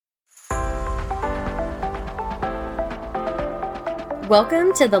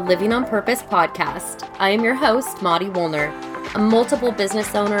Welcome to the Living on Purpose podcast. I am your host, Maudie Woolner, a multiple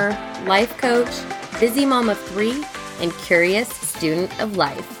business owner, life coach, busy mom of 3, and curious student of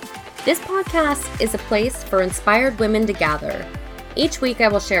life. This podcast is a place for inspired women to gather. Each week I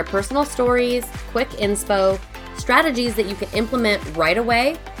will share personal stories, quick inspo, strategies that you can implement right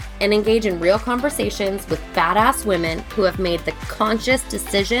away, and engage in real conversations with badass women who have made the conscious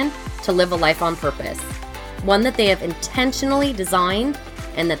decision to live a life on purpose. One that they have intentionally designed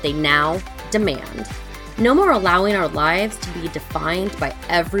and that they now demand. No more allowing our lives to be defined by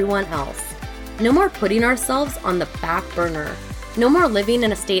everyone else. No more putting ourselves on the back burner. No more living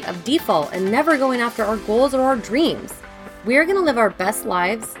in a state of default and never going after our goals or our dreams. We are going to live our best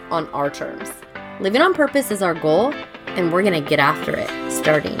lives on our terms. Living on purpose is our goal, and we're going to get after it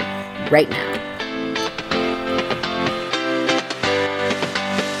starting right now.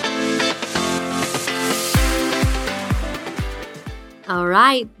 All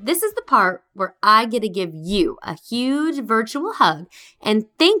right, this is the part where I get to give you a huge virtual hug and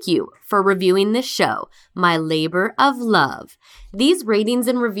thank you for reviewing this show, my labor of love. These ratings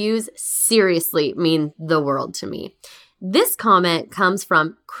and reviews seriously mean the world to me. This comment comes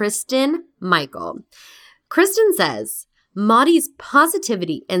from Kristen Michael. Kristen says, Maudie's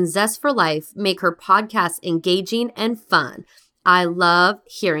positivity and zest for life make her podcast engaging and fun. I love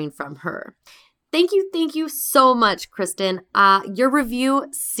hearing from her. Thank you so much, Kristen. Your review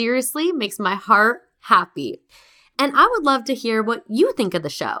seriously makes my heart happy. And I would love to hear what you think of the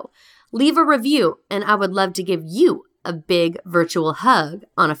show. Leave a review, and I would love to give you a big virtual hug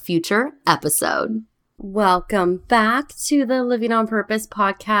on a future episode. Welcome back to the Living on Purpose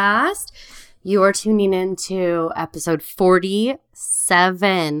podcast. You are tuning into episode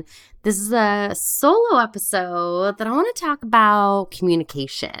 47. This is a solo episode that I want to talk about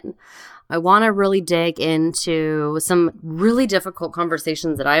communication. I want to really dig into some really difficult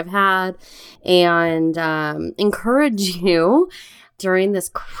conversations that I've had and encourage you during this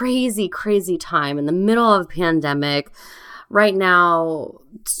crazy time in the middle of a pandemic. Right now,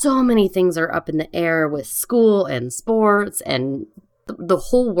 so many things are up in the air with school and sports and the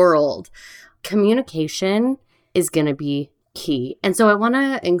whole world. Communication is going to be key. And so I want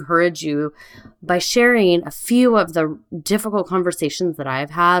to encourage you by sharing a few of the difficult conversations that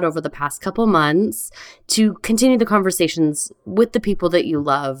I've had over the past couple months to continue the conversations with the people that you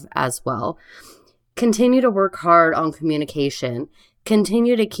love as well. Continue to work hard on communication.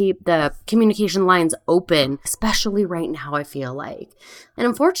 Continue to keep the communication lines open, especially right now, I feel like. And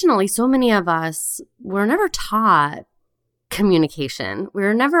unfortunately, so many of us were never taught communication. We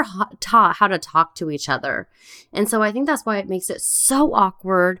were never taught how to talk to each other. And so I think that's why it makes it so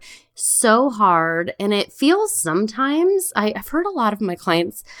awkward, so hard. And it feels sometimes, I've heard a lot of my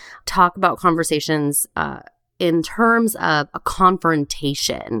clients talk about conversations in terms of a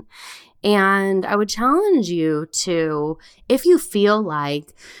confrontation. And I would challenge you to, if you feel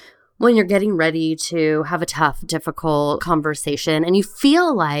like when you're getting ready to have a tough, difficult conversation and you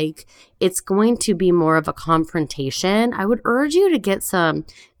feel like it's going to be more of a confrontation, I would urge you to get some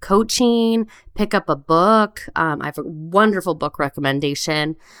coaching, pick up a book. I have a wonderful book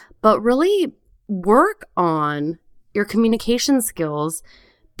recommendation, but really work on your communication skills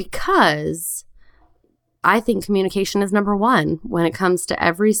because I think communication is number one when it comes to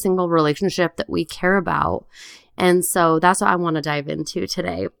every single relationship that we care about. And so that's what I want to dive into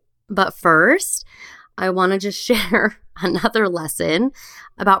today. But first, I want to just share another lesson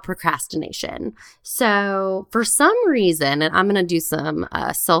about procrastination. So for some reason, and I'm going to do some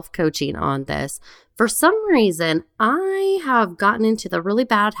self-coaching on this, for some reason, I have gotten into the really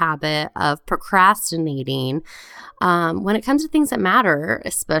bad habit of procrastinating when it comes to things that matter,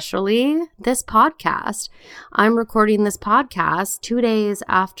 especially this podcast. I'm recording this podcast 2 days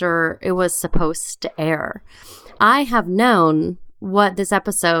after it was supposed to air. I have known what this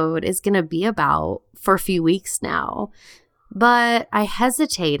episode is going to be about for a few weeks now, but I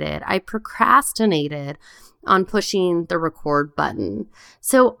hesitated. I procrastinated on pushing the record button.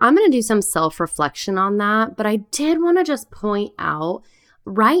 So I'm going to do some self-reflection on that, but I did want to just point out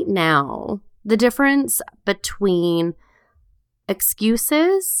right now the difference between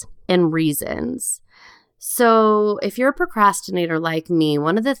excuses and reasons. So if you're a procrastinator like me,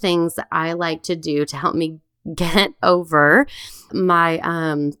 one of the things that I like to do to help me get over my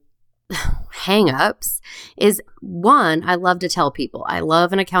hang-ups is, one, I love to tell people. I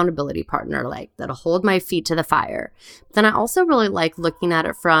love an accountability partner like that'll hold my feet to the fire. Then I also really like looking at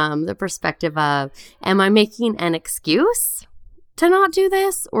it from the perspective of, am I making an excuse to not do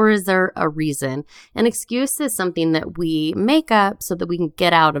this, or is there a reason? An excuse is something that we make up so that we can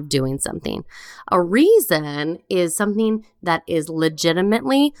get out of doing something. A reason is something that is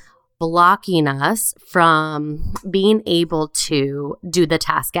legitimately blocking us from being able to do the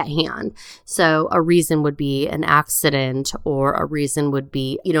task at hand. So a reason would be an accident, or a reason would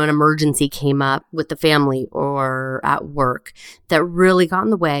be, an emergency came up with the family or at work that really got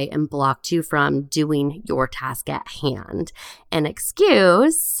in the way and blocked you from doing your task at hand. An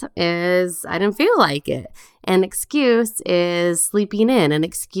excuse is, I didn't feel like it. An excuse is sleeping in. An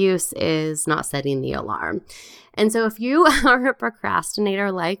excuse is not setting the alarm. And so if you are a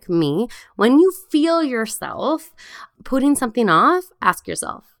procrastinator like me, when you feel yourself putting something off, ask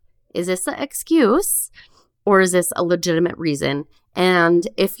yourself, is this an excuse or is this a legitimate reason? And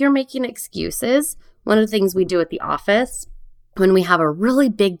if you're making excuses, one of the things we do at the office when we have a really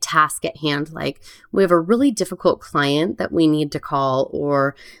big task at hand, like we have a really difficult client that we need to call,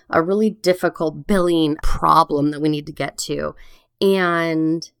 or a really difficult billing problem that we need to get to,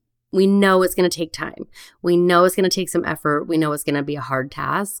 and we know it's going to take time. We know it's going to take some effort. We know it's going to be a hard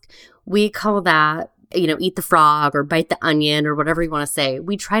task. We call that, eat the frog or bite the onion or whatever you want to say.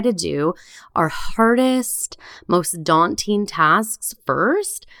 We try to do our hardest, most daunting tasks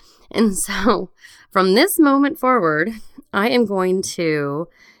first. And so from this moment forward, I am going to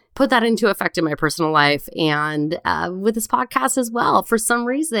put that into effect in my personal life and with this podcast as well. For some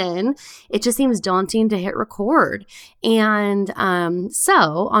reason, it just seems daunting to hit record. And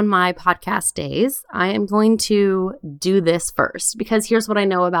so on my podcast days, I am going to do this first, because here's what I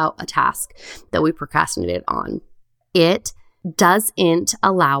know about a task that we procrastinated on. It doesn't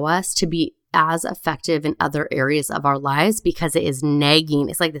allow us to be as effective in other areas of our lives because it is nagging.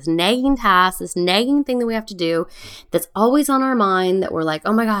 It's like this nagging task, this nagging thing that we have to do that's always on our mind, that we're like,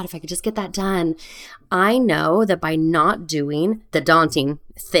 oh my God, if I could just get that done. I know that by not doing the daunting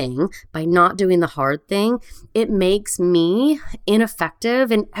thing, by not doing the hard thing, it makes me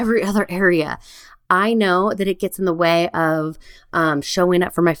ineffective in every other area. I know that it gets in the way of showing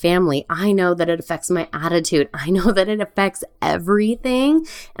up for my family. I know that it affects my attitude. I know that it affects everything.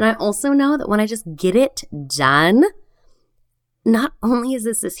 And I also know that when I just get it done, not only is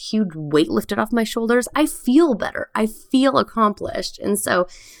this huge weight lifted off my shoulders, I feel better. I feel accomplished. And so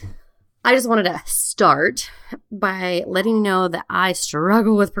I just wanted to start by letting you know that I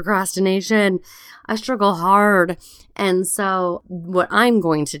struggle with procrastination. I struggle hard. And so what I'm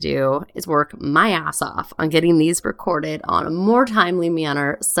going to do is work my ass off on getting these recorded on a more timely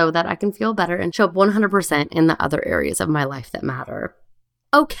manner so that I can feel better and show up 100% in the other areas of my life that matter.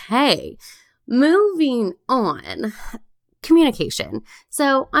 Okay, moving on. Communication.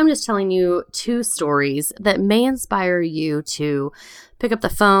 So I'm just telling you 2 stories that may inspire you to pick up the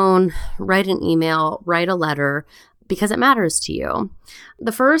phone, write an email, write a letter, because it matters to you.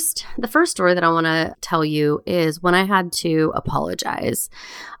 The first story that I want to tell you is when I had to apologize.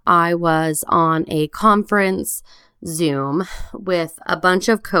 I was on a conference Zoom with a bunch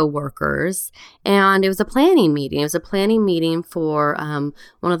of coworkers, and it was a planning meeting. It was a planning meeting for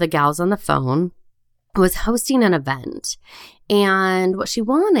one of the gals on the phone was hosting an event. And what she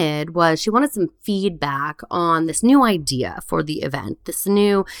wanted some feedback on this new idea for the event, this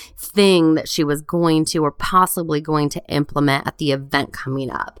new thing that she was going to or possibly going to implement at the event coming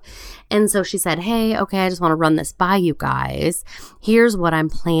up. And so she said, hey, okay, I just want to run this by you guys. Here's what I'm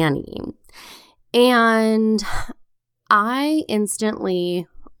planning. And I instantly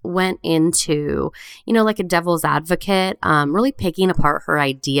went into, like a devil's advocate, really picking apart her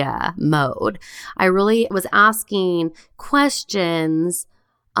idea mode. I really was asking questions,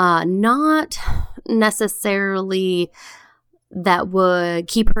 not necessarily that would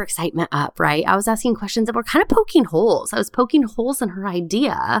keep her excitement up, right? I was asking questions that were kind of poking holes. I was poking holes in her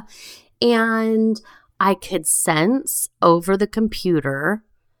idea, and I could sense over the computer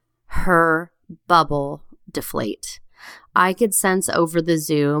her bubble deflate. I could sense over the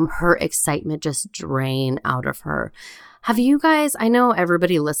Zoom her excitement just drain out of her. Have you guys, I know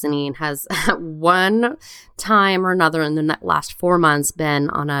everybody listening has at one time or another in the last 4 months been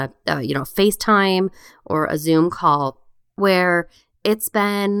on a FaceTime or a Zoom call where it's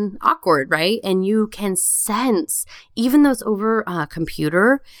been awkward, right? And you can sense, even though it's over a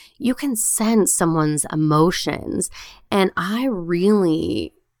computer, you can sense someone's emotions. And I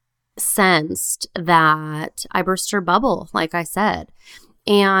really sensed that I burst her bubble, like I said.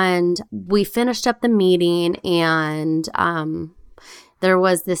 And we finished up the meeting, and there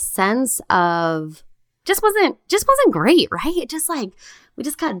was this sense of just wasn't great, right? It just like we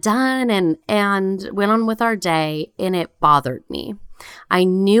just got done and went on with our day, and it bothered me. I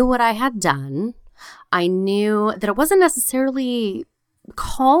knew what I had done. I knew that it wasn't necessarily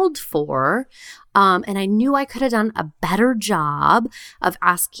called for. And I knew I could have done a better job of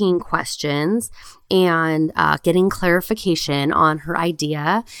asking questions and getting clarification on her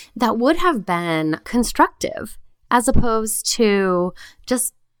idea that would have been constructive, as opposed to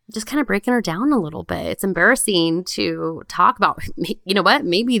just kind of breaking her down a little bit. It's embarrassing to talk about, you know what,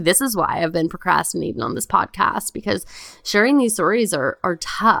 maybe this is why I've been procrastinating on this podcast, because sharing these stories are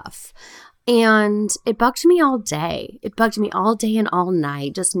tough. And it bugged me all day. It bugged me all day and all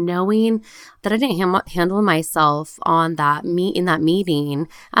night, just knowing that I didn't handle myself in that meeting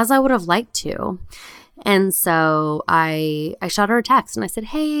as I would have liked to. And so I shot her a text and I said,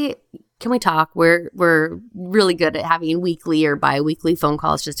 hey, can we talk? We're really good at having weekly or bi-weekly phone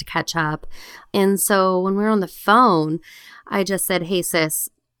calls just to catch up. And so when we were on the phone, I just said, hey, sis,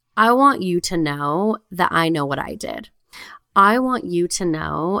 I want you to know that I know what I did. I want you to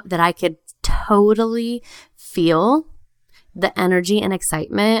know that I could totally feel the energy and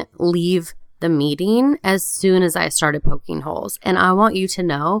excitement leave the meeting as soon as I started poking holes. And I want you to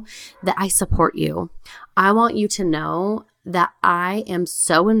know that I support you. I want you to know that I am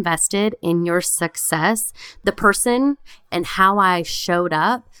so invested in your success. The person and how I showed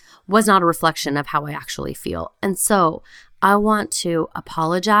up was not a reflection of how I actually feel. And so I want to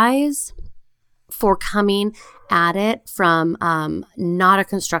apologize for coming at it from not a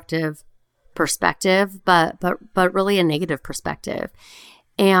constructive perspective, but really a negative perspective.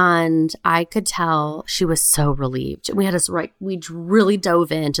 And I could tell she was so relieved. We really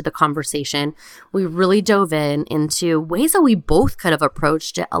dove into the conversation. We really dove into ways that we both could have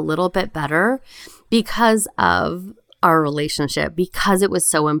approached it a little bit better because of our relationship, because it was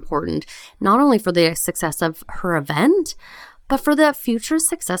so important, not only for the success of her event, but for the future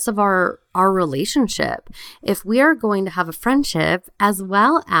success of our relationship. If we are going to have a friendship as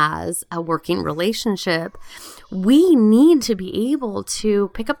well as a working relationship, we need to be able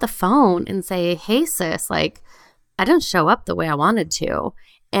to pick up the phone and say, hey, sis, like, I didn't show up the way I wanted to.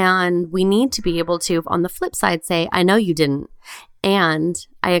 And we need to be able to, on the flip side, say, I know you didn't, and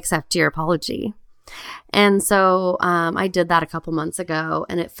I accept your apology. And so I did that a couple months ago,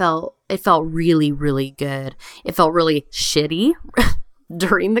 and it felt really, really good. It felt really shitty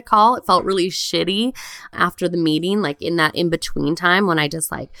during the call. It felt really shitty after the meeting, like in that in-between time when I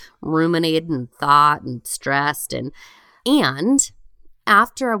just like ruminated and thought and stressed. And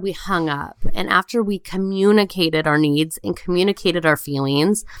after we hung up and after we communicated our needs and communicated our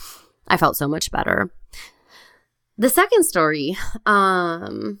feelings, I felt so much better. The second story,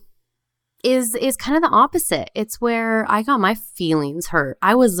 is kind of the opposite. It's where I got my feelings hurt.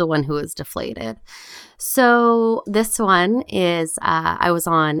 I was the one who was deflated. So this one is I was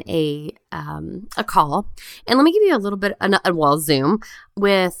on a call, and let me give you a little bit, Zoom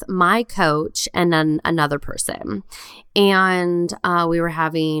with my coach and then another person, and we were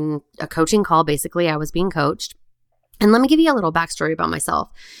having a coaching call. Basically, I was being coached. And let me give you a little backstory about myself.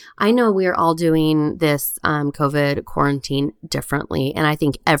 I know we're all doing this COVID quarantine differently, and I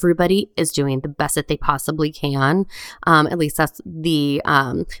think everybody is doing the best that they possibly can. At least that's the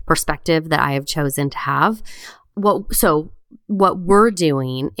perspective that I have chosen to have. What we're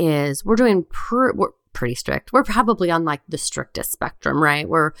doing is we're pretty strict. We're probably on like the strictest spectrum, right?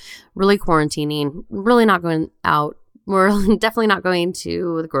 We're really quarantining, really not going out. We're definitely not going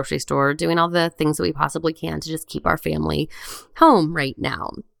to the grocery store, doing all the things that we possibly can to just keep our family home right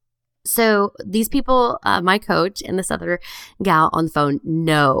now. So these people, my coach and this other gal on the phone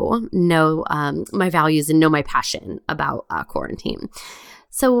know my values and know my passion about quarantine.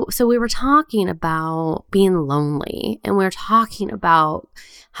 So we were talking about being lonely, and we were talking about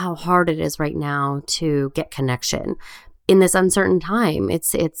how hard it is right now to get connection in this uncertain time.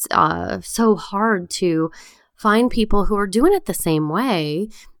 It's so hard to find people who are doing it the same way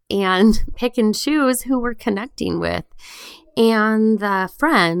and pick and choose who we're connecting with. And the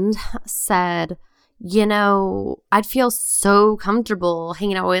friend said, I'd feel so comfortable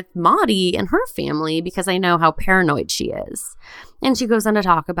hanging out with Maudie and her family because I know how paranoid she is. And she goes on to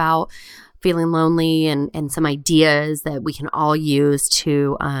talk about feeling lonely and some ideas that we can all use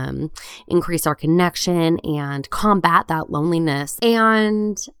to increase our connection and combat that loneliness.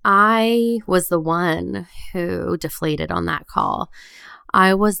 And I was the one who deflated on that call.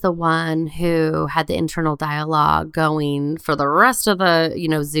 I was the one who had the internal dialogue going for the rest of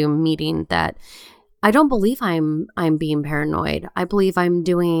the, Zoom meeting that I don't believe I'm being paranoid. I believe I'm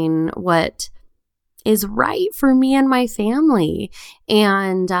doing what is right for me and my family.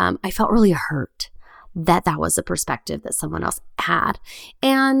 And I felt really hurt that was a perspective that someone else had.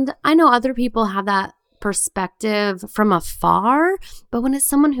 And I know other people have that perspective from afar, but when it's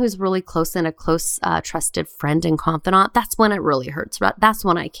someone who's really close and a close, trusted friend and confidant, that's when it really hurts. That's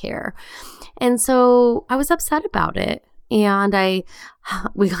when I care. And so I was upset about it. And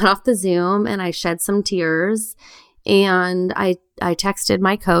we got off the Zoom and I shed some tears, and I texted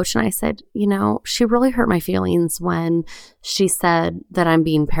my coach and I said, she really hurt my feelings when she said that I'm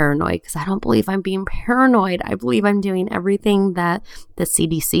being paranoid, because I don't believe I'm being paranoid. I believe I'm doing everything that the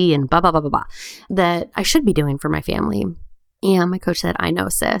CDC and blah, blah, blah, blah, blah, that I should be doing for my family. And my coach said, I know,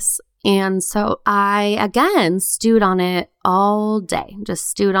 sis. And so I, again, stewed on it all day, just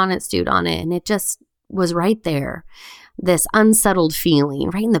stewed on it. And it just was right there, this unsettled feeling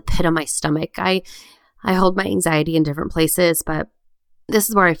right in the pit of my stomach. I hold my anxiety in different places, but this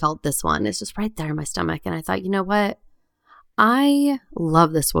is where I felt this one. It's just right there in my stomach. And I thought, you know what? I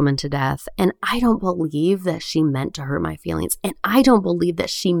love this woman to death, and I don't believe that she meant to hurt my feelings. And I don't believe that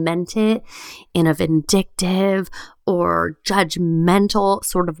she meant it in a vindictive or judgmental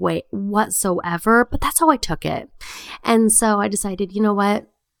sort of way whatsoever. But that's how I took it. And so I decided, you know what?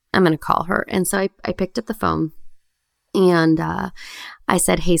 I'm going to call her. And so I picked up the phone and I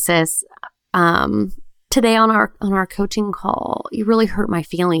said, hey, sis, today on our coaching call, you really hurt my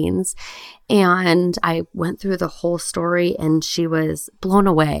feelings. And I went through the whole story, and she was blown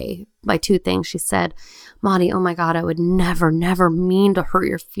away by two things. She said, Maudie, oh my God, I would never mean to hurt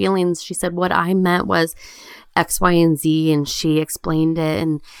your feelings. She said, what I meant was X, Y, and Z. And she explained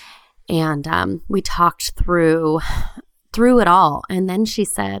it. And we talked through it all. And then she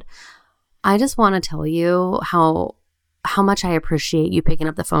said, I just want to tell you how much I appreciate you picking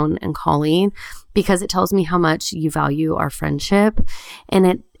up the phone and calling, because it tells me how much you value our friendship.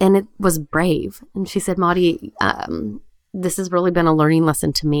 And it was brave. And she said, Maudie, this has really been a learning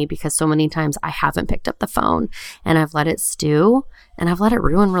lesson to me, because so many times I haven't picked up the phone and I've let it stew and I've let it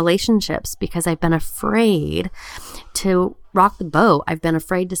ruin relationships because I've been afraid to rock the boat. I've been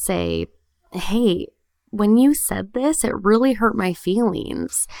afraid to say, hey, when you said this, it really hurt my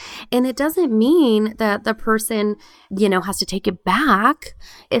feelings. And it doesn't mean that the person, has to take it back.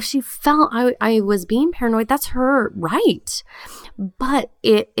 If she felt I was being paranoid, that's her right. But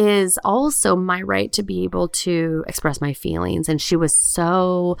it is also my right to be able to express my feelings. And she was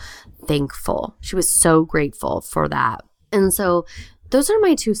so thankful. She was so grateful for that. And so those are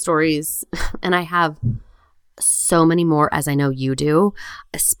my two stories. And I have so many more, as I know you do,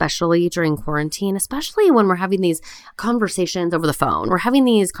 especially during quarantine, especially when we're having these conversations over the phone. We're having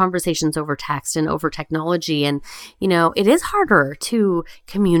these conversations over text and over technology. And, it is harder to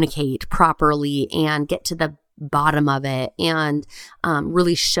communicate properly and get to the bottom of it and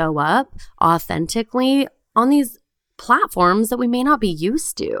really show up authentically on these platforms that we may not be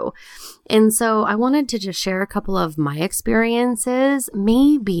used to. And so I wanted to just share a couple of my experiences,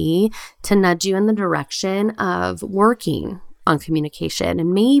 maybe to nudge you in the direction of working on communication,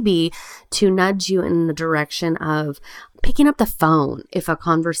 and maybe to nudge you in the direction of picking up the phone if a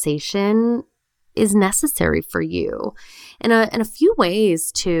conversation is necessary for you, and a few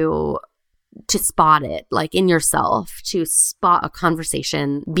ways to spot it, like in yourself, to spot a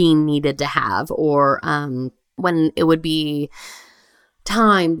conversation being needed to have, or when it would be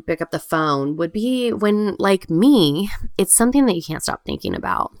time to pick up the phone would be when, like me, it's something that you can't stop thinking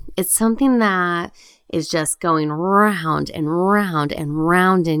about. It's something that is just going round and round and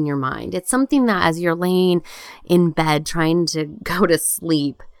round in your mind. It's something that as you're laying in bed trying to go to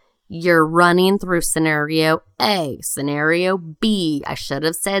sleep, you're running through scenario A, scenario B, I should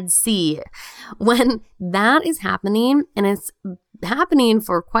have said C. When that is happening, and it's happening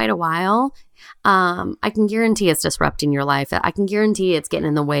for quite a while, I can guarantee it's disrupting your life. I can guarantee it's getting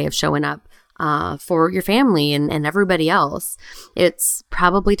in the way of showing up for your family and everybody else. It's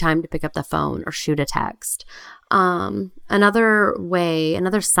probably time to pick up the phone or shoot a text. Another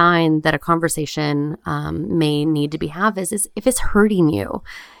sign that a conversation may need to be had is if it's hurting you.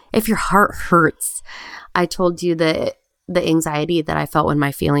 If your heart hurts. I told you that the anxiety that I felt when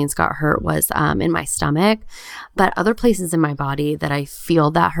my feelings got hurt was in my stomach, but other places in my body that I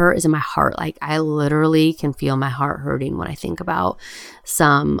feel that hurt is in my heart. Like I literally can feel my heart hurting when I think about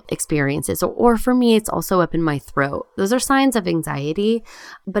some experiences, or for me, it's also up in my throat. Those are signs of anxiety.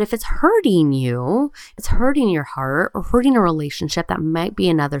 But if it's hurting you, it's hurting your heart or hurting a relationship, that might be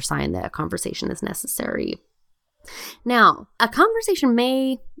another sign that a conversation is necessary. Now, a conversation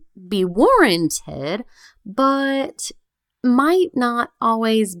may be warranted, but might not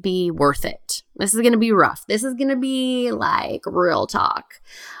always be worth it. This is going to be rough. This is going to be like real talk.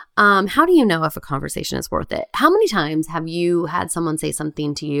 How do you know if a conversation is worth it? How many times have you had someone say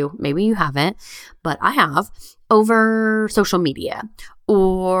something to you? Maybe you haven't, but I have, over social media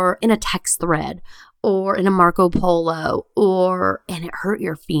or in a text thread or in a Marco Polo, and it hurt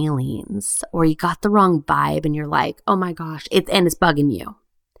your feelings, or you got the wrong vibe and you're like, oh my gosh, and it's bugging you.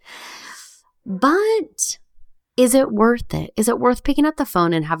 But is it worth it? Is it worth picking up the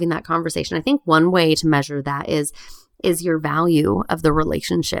phone and having that conversation? I think one way to measure that is your value of the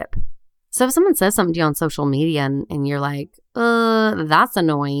relationship. So if someone says something to you on social media and you're like, that's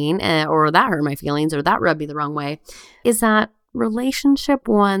annoying, or that hurt my feelings, or that rubbed me the wrong way, is that relationship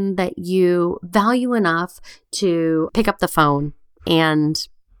one that you value enough to pick up the phone and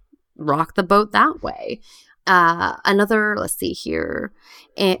rock the boat that way? Let's see here.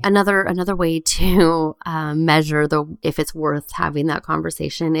 Another way to measure if it's worth having that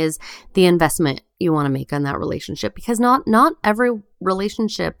conversation is the investment you want to make on that relationship, because not every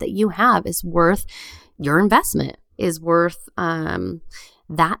relationship that you have is worth your investment, is worth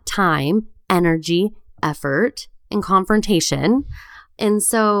that time, energy, effort, and confrontation. And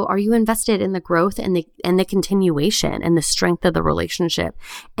so are you invested in the growth and the continuation and the strength of the relationship?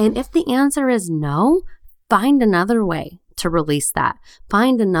 And if the answer is no, find another way to release that.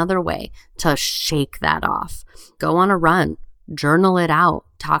 Find another way to shake that off. Go on a run, journal it out,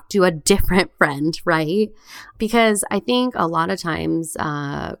 talk to a different friend, right? Because I think a lot of times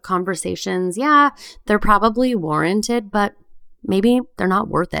conversations, they're probably warranted, but maybe they're not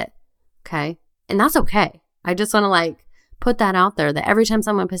worth it. Okay. And that's okay. I just want to put that out there, that every time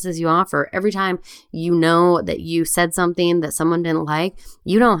someone pisses you off, or every time you know that you said something that someone didn't like,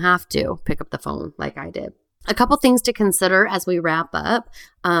 you don't have to pick up the phone like I did. A couple things to consider as we wrap up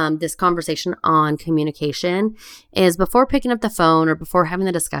this conversation on communication is, before picking up the phone or before having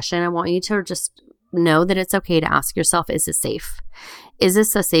the discussion, I want you to just know that it's okay to ask yourself, is it safe? Is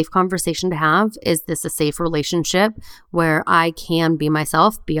this a safe conversation to have? Is this a safe relationship where I can be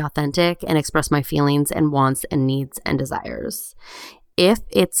myself, be authentic, and express my feelings and wants and needs and desires? If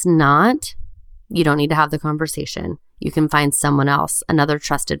it's not, you don't need to have the conversation. You can find someone else, another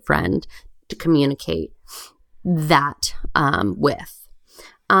trusted friend, to communicate that with.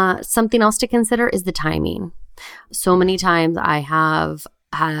 Something else to consider is the timing. So many times I have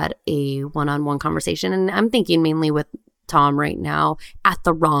had a one-on-one conversation, and I'm thinking mainly with Tom right now, at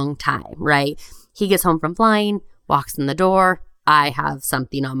the wrong time, right? He gets home from flying, walks in the door. I have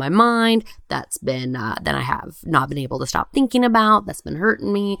something on my mind that's been, that I have not been able to stop thinking about, that's been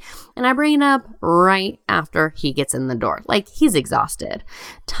hurting me. And I bring it up right after he gets in the door. He's exhausted.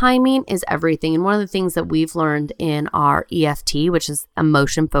 Timing is everything. And one of the things that we've learned in our EFT, which is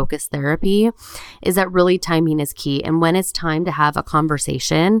emotion-focused therapy, is that really timing is key. And when it's time to have a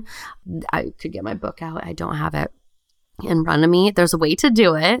conversation, I could get my book out. I don't have it in front of me. There's a way to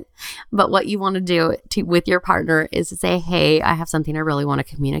do it, but what you want to do with your partner is to say, hey, I have something I really want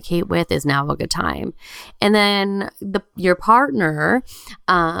to communicate with. Is now a good time? And then your partner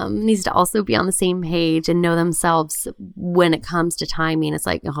needs to also be on the same page and know themselves when it comes to timing. It's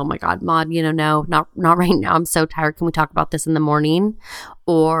like, oh my God, Maud, no, not right now. I'm so tired. Can we talk about this in the morning?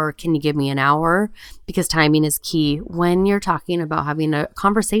 Or can you give me an hour? Because timing is key when you're talking about having a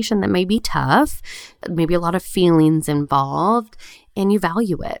conversation that may be tough, maybe a lot of feelings involved, and you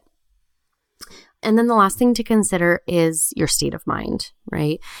value it. And then the last thing to consider is your state of mind,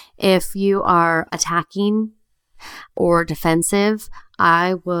 right? If you are attacking or defensive,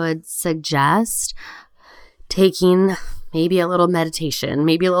 I would suggest taking maybe a little meditation,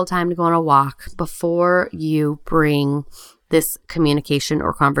 maybe a little time to go on a walk before you bring this communication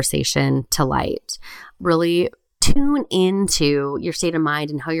or conversation to light. Really tune into your state of mind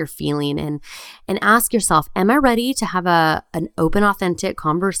and how you're feeling, and ask yourself, am I ready to have an open, authentic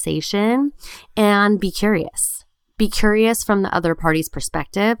conversation? And be curious. Be curious from the other party's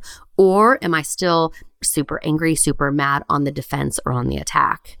perspective, or am I still super angry, super mad, on the defense or on the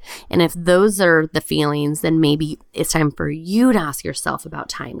attack? And if those are the feelings, then maybe it's time for you to ask yourself about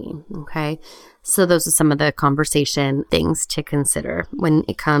timing, okay? So those are some of the conversation things to consider when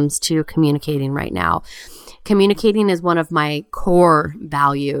it comes to communicating right now. Communicating is one of my core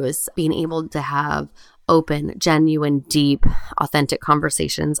values. Being able to have open, genuine, deep, authentic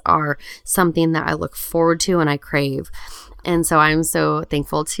conversations are something that I look forward to and I crave. And so I'm so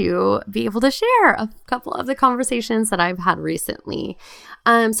thankful to be able to share a couple of the conversations that I've had recently.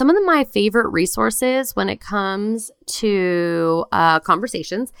 Some of my favorite resources when it comes to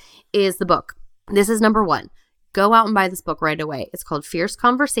conversations is the book. This is number one. Go out and buy this book right away. It's called Fierce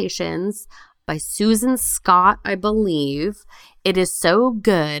Conversations by Susan Scott, I believe. It is so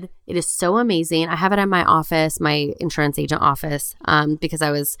good. It is so amazing. I have it in my office, my insurance agent office, because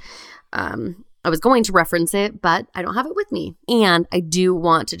I was I was going to reference it, but I don't have it with me. And I do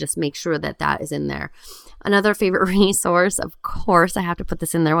want to just make sure that that is in there. Another favorite resource, of course, I have to put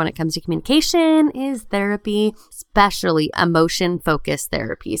this in there when it comes to communication, is therapy, especially emotion-focused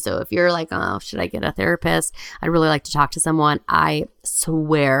therapy. So if you're like, oh, should I get a therapist? I'd really like to talk to someone. I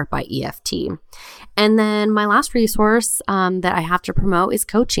swear by EFT. And then my last resource that I have to promote is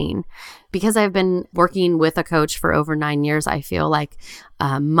coaching. Because I've been working with a coach for over 9 years, I feel like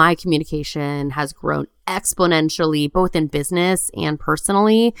my communication has grown exponentially, both in business and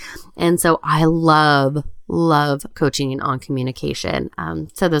personally. And so I love coaching on communication.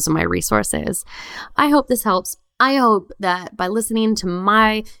 So those are my resources. I hope this helps. I hope that by listening to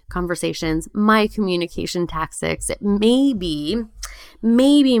my conversations, my communication tactics, it maybe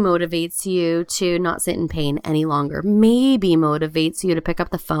motivates you to not sit in pain any longer. Maybe motivates you to pick up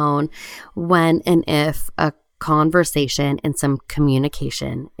the phone when and if a conversation and some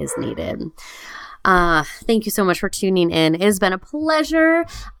communication is needed. Thank you so much for tuning in. It has been a pleasure.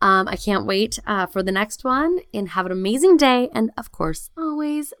 I can't wait for the next one, and have an amazing day. And of course,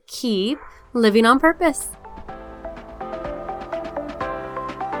 always keep living on purpose.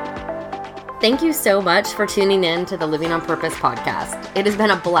 Thank you so much for tuning in to the Living on Purpose podcast. It has been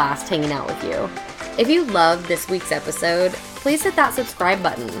a blast hanging out with you. If you loved this week's episode, please hit that subscribe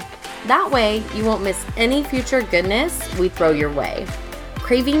button. That way, you won't miss any future goodness we throw your way.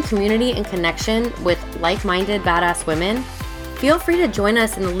 Craving community and connection with like-minded badass women? Feel free to join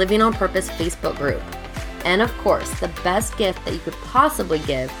us in the Living on Purpose Facebook group. And of course, the best gift that you could possibly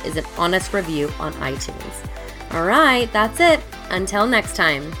give is an honest review on iTunes. All right, that's it. Until next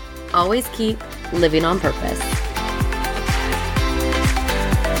time, always keep living on purpose.